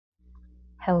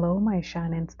Hello, my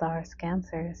shining stars,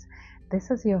 Cancers. This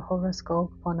is your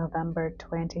horoscope for November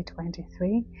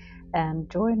 2023, and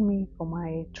join me for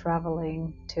my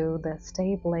traveling to the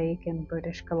Stave Lake in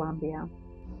British Columbia.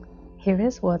 Here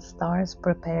is what stars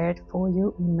prepared for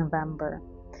you in November.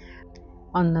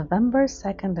 On November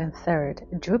 2nd and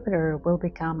 3rd, Jupiter will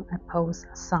become opposed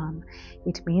Sun.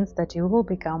 It means that you will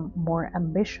become more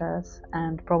ambitious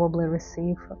and probably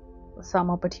receive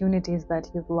some opportunities that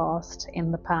you've lost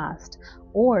in the past,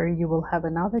 or you will have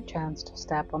another chance to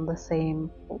step on the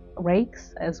same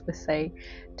rakes, as we say,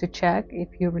 to check if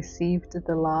you received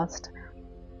the last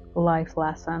life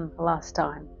lesson last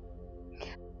time.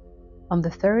 On the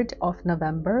 3rd of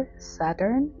November,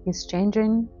 Saturn is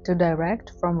changing to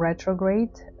direct from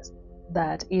retrograde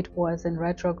that it was in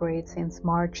retrograde since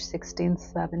March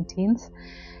 16th, 17th,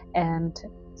 and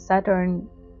Saturn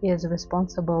is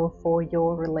responsible for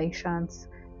your relations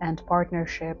and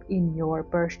partnership in your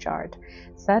birth chart.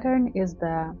 Saturn is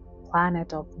the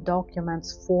planet of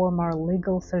documents, formal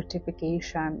legal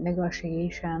certification,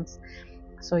 negotiations,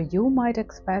 so you might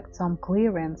expect some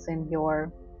clearance in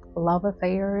your love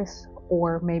affairs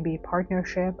or maybe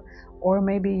partnership, or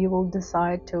maybe you will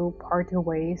decide to part your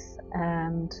ways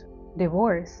and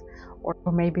divorce, or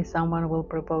maybe someone will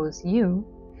propose you.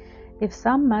 If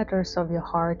some matters of your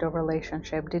heart or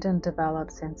relationship didn't develop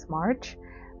since March,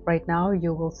 right now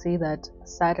you will see that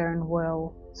Saturn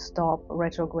will stop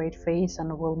retrograde phase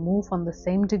and will move on the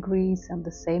same degrees and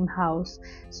the same house,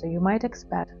 so you might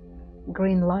expect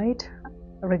green light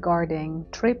regarding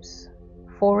trips,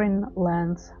 foreign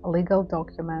lands, legal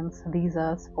documents,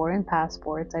 visas, foreign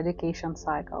passports, education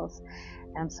cycles,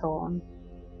 and so on.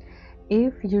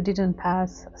 If you didn't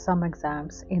pass some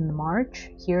exams in March,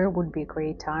 here would be a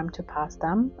great time to pass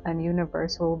them, and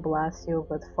universe will bless you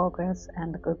with focus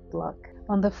and good luck.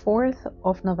 On the 4th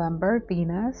of November,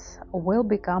 Venus will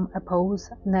become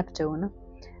opposed Neptune.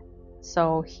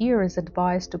 So here is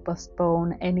advice to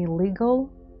postpone any legal,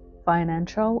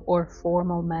 financial, or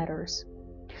formal matters.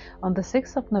 On the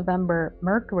 6th of November,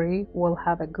 Mercury will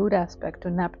have a good aspect to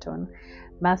Neptune.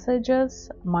 Messages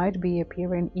might be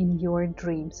appearing in your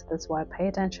dreams. That's why pay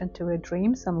attention to your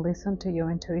dreams and listen to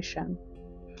your intuition.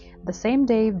 The same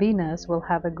day, Venus will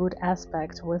have a good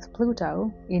aspect with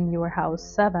Pluto in your house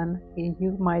 7.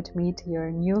 You might meet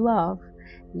your new love.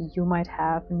 You might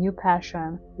have new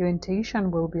passion. Your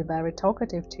intuition will be very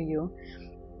talkative to you.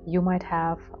 You might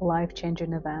have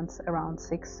life-changing events around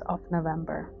 6th of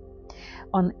November.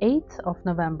 On 8th of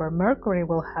November, Mercury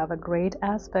will have a great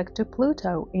aspect to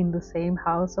Pluto in the same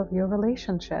house of your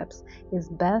relationships. It's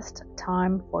best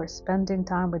time for spending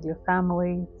time with your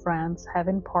family, friends,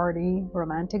 having party,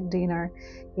 romantic dinner.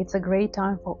 It's a great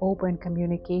time for open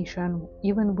communication,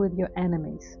 even with your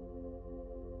enemies.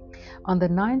 On the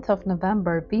 9th of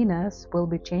November, Venus will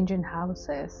be changing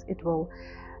houses. It will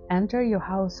enter your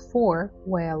house 4,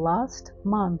 where last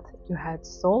month you had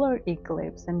solar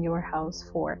eclipse in your house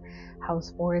 4.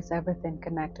 House 4 is everything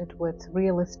connected with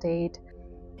real estate,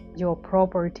 your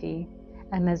property.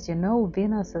 And as you know,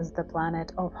 Venus is the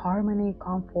planet of harmony,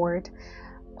 comfort,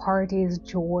 parties,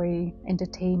 joy,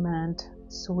 entertainment,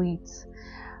 sweets.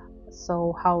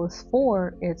 So house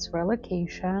 4, it's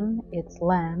relocation, it's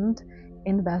land,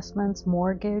 investments,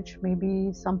 mortgage,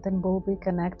 maybe something will be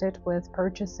connected with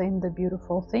purchasing the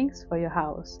beautiful things for your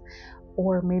house,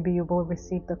 or maybe you will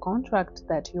receive the contract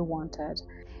that you wanted.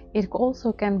 It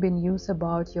also can be news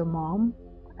about your mom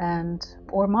and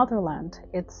or motherland.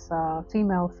 It's a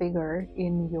female figure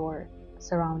in your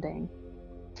surrounding.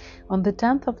 On the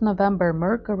 10th of November,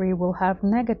 Mercury will have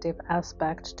negative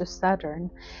aspect to Saturn.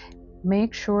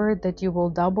 Make sure that you will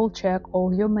double check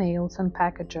all your mails and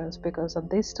packages, because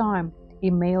at this time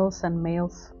emails and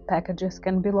mails packages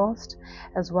can be lost,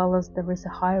 as well as there is a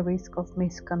high risk of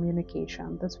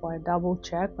miscommunication. That's why double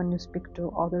check when you speak to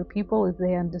other people if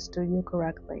they understood you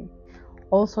correctly.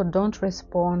 Also, don't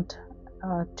respond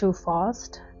too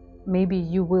fast. Maybe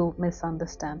you will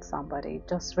misunderstand somebody.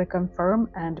 Just reconfirm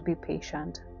and be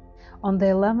patient. On the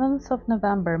 11th of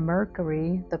November,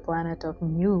 Mercury, the planet of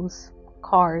news,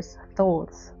 cars,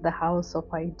 thoughts, the house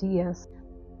of ideas,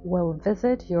 will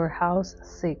visit your house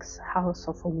 6, house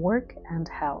of work and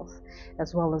health,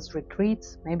 as well as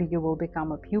retreats. Maybe you will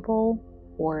become a pupil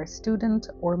or a student,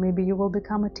 or maybe you will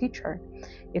become a teacher.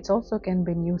 It also can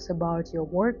be news about your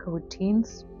work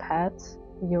routines, pets,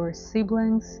 your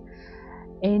siblings,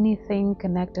 anything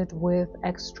connected with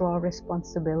extra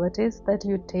responsibilities that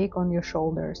you take on your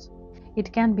shoulders.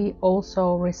 It can be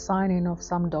also resigning of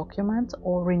some documents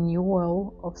or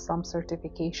renewal of some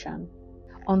certification.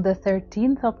 On the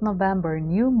 13th of November,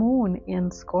 new moon in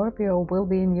Scorpio will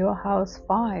be in your house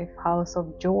 5, house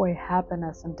of joy,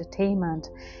 happiness, entertainment.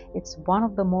 It's one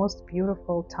of the most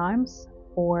beautiful times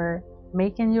for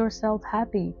making yourself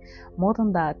happy. More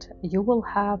than that, you will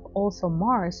have also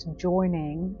Mars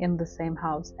joining in the same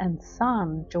house and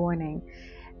Sun joining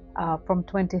from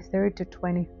 23rd to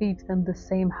 25th in the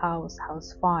same house,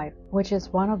 house 5, which is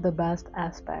one of the best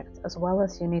aspects. As well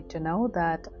as you need to know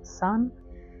that Sun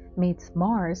meets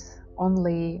Mars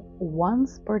only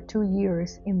once per 2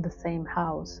 years in the same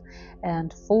house,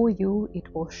 and for you it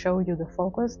will show you the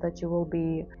focus that you will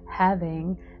be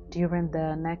having during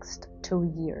the next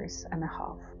 2 years and a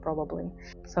half probably.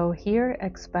 So here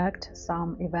expect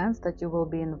some events that you will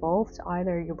be involved.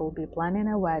 Either you will be planning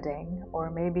a wedding,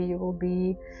 or maybe you will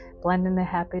be planning a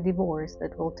happy divorce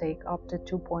that will take up to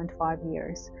 2.5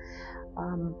 years.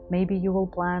 Maybe you will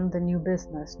plan the new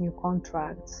business, new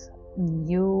contracts,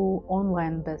 new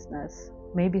online business,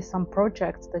 maybe some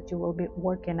projects that you will be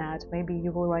working at. Maybe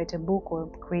you will write a book or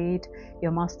create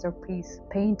your masterpiece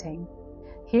painting.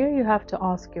 Here you have to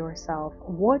ask yourself,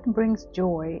 what brings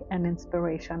joy and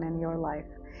inspiration in your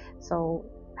life? So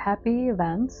happy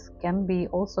events can be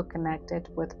also connected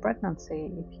with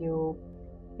pregnancy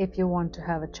if you want to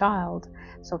have a child.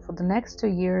 So for the next 2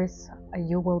 years,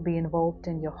 you will be involved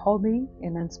in your hobby,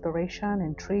 in inspiration,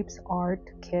 in trips, art,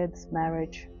 kids,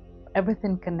 marriage,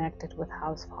 everything connected with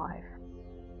house 5.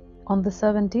 On the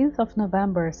 17th of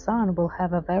November, Sun will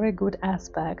have a very good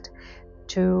aspect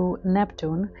to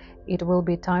Neptune. It will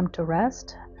be time to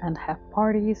rest and have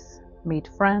parties, meet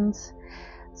friends.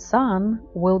 Sun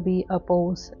will be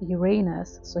opposed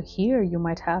Uranus, so here you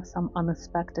might have some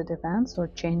unexpected events or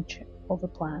change of the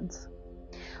plans.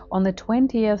 On the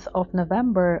 20th of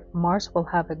November, Mars will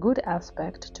have a good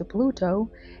aspect to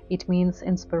Pluto. It means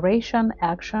inspiration,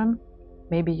 action.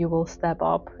 Maybe you will step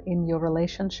up in your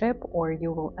relationship, or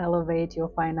you will elevate your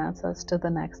finances to the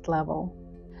next level.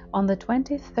 On the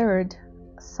 23rd,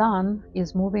 Sun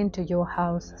is moving to your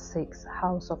house 6,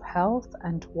 house of health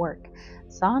and work.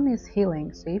 Sun is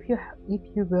healing, so if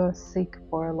you were sick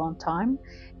for a long time,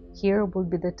 here will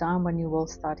be the time when you will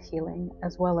start healing.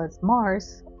 As well as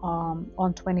Mars,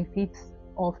 on 25th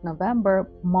of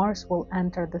November, Mars will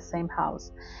enter the same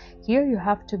house. Here you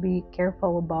have to be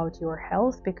careful about your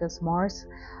health, because Mars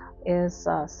is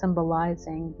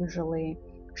symbolizing usually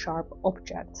sharp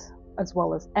objects, as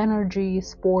well as energy,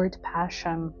 sport,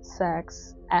 passion,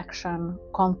 sex, action,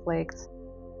 conflicts.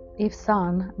 If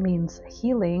Sun means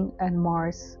healing and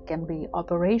Mars can be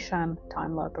operation,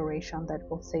 timely operation that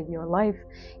will save your life,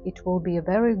 it will be a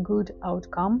very good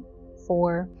outcome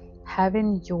for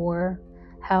having your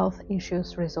health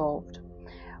issues resolved.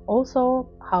 Also,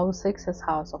 house 6 is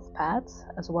house of pets,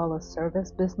 as well as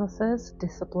service businesses,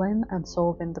 discipline, and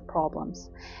solving the problems.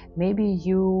 Maybe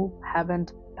you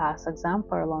haven't passed exam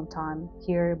for a long time.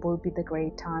 Here will be the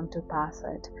great time to pass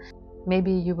it.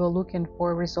 Maybe you were looking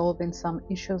for resolving some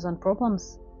issues and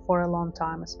problems for a long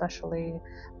time, especially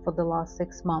for the last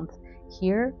 6 months.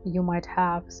 Here you might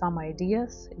have some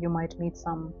ideas, you might meet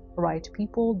some right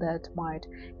people that might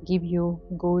give you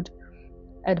good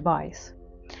advice.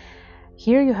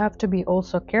 Here you have to be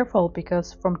also careful,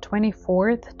 because from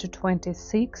 24th to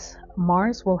 26th,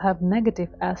 Mars will have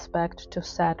negative aspect to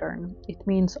Saturn. It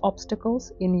means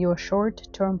obstacles in your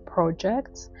short-term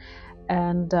projects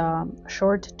and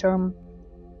short-term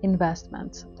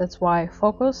investments. That's why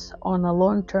focus on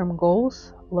long-term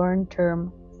goals,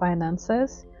 long-term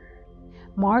finances.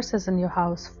 Mars is in your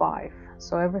house 5,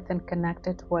 so everything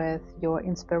connected with your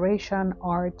inspiration,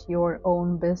 art, your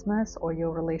own business, or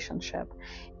your relationship.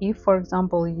 If, for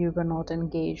example, you were not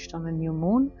engaged on a new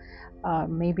moon,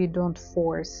 maybe don't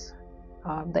force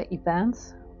the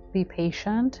events. Be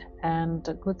patient and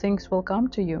good things will come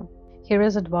to you. Here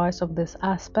is advice of this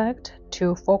aspect: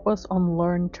 to focus on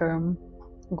long-term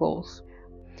goals.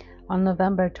 On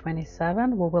November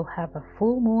 27, we will have a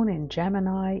full moon in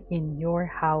Gemini in your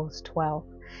house 12,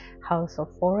 house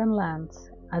of foreign lands,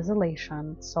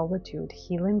 isolation, solitude,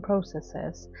 healing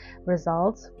processes,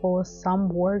 results for some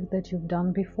work that you've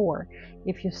done before.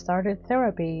 If you started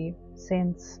therapy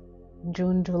since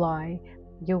June, July,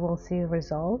 you will see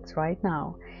results right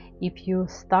now. If you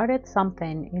started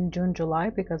something in June, July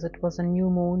because it was a new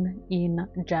moon in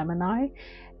Gemini,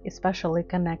 especially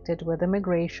connected with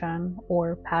immigration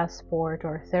or passport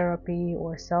or therapy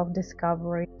or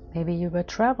self-discovery, maybe you were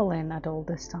traveling at all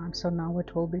this time, so now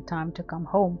it will be time to come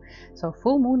home. So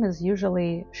full moon is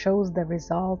usually shows the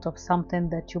result of something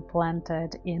that you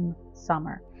planted in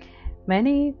summer.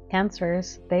 Many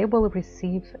Cancers, they will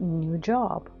receive new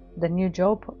job. The new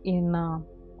job in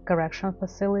correction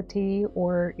facility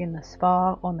or in a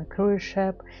spa, on a cruise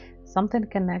ship, something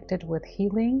connected with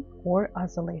healing or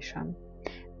isolation.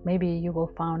 Maybe you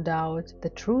will find out the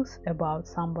truth about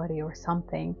somebody or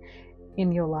something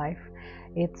in your life.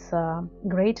 It's a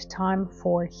great time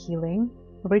for healing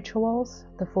rituals.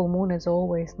 The full moon is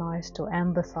always nice to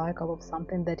end the cycle of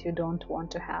something that you don't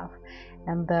want to have.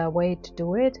 And the way to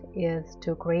do it is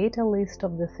to create a list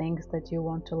of the things that you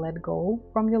want to let go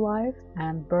from your life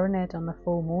and burn it on the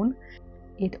full moon.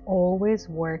 It always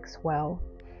works well.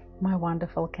 My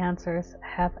wonderful Cancers,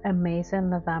 have amazing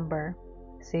November.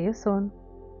 See you soon.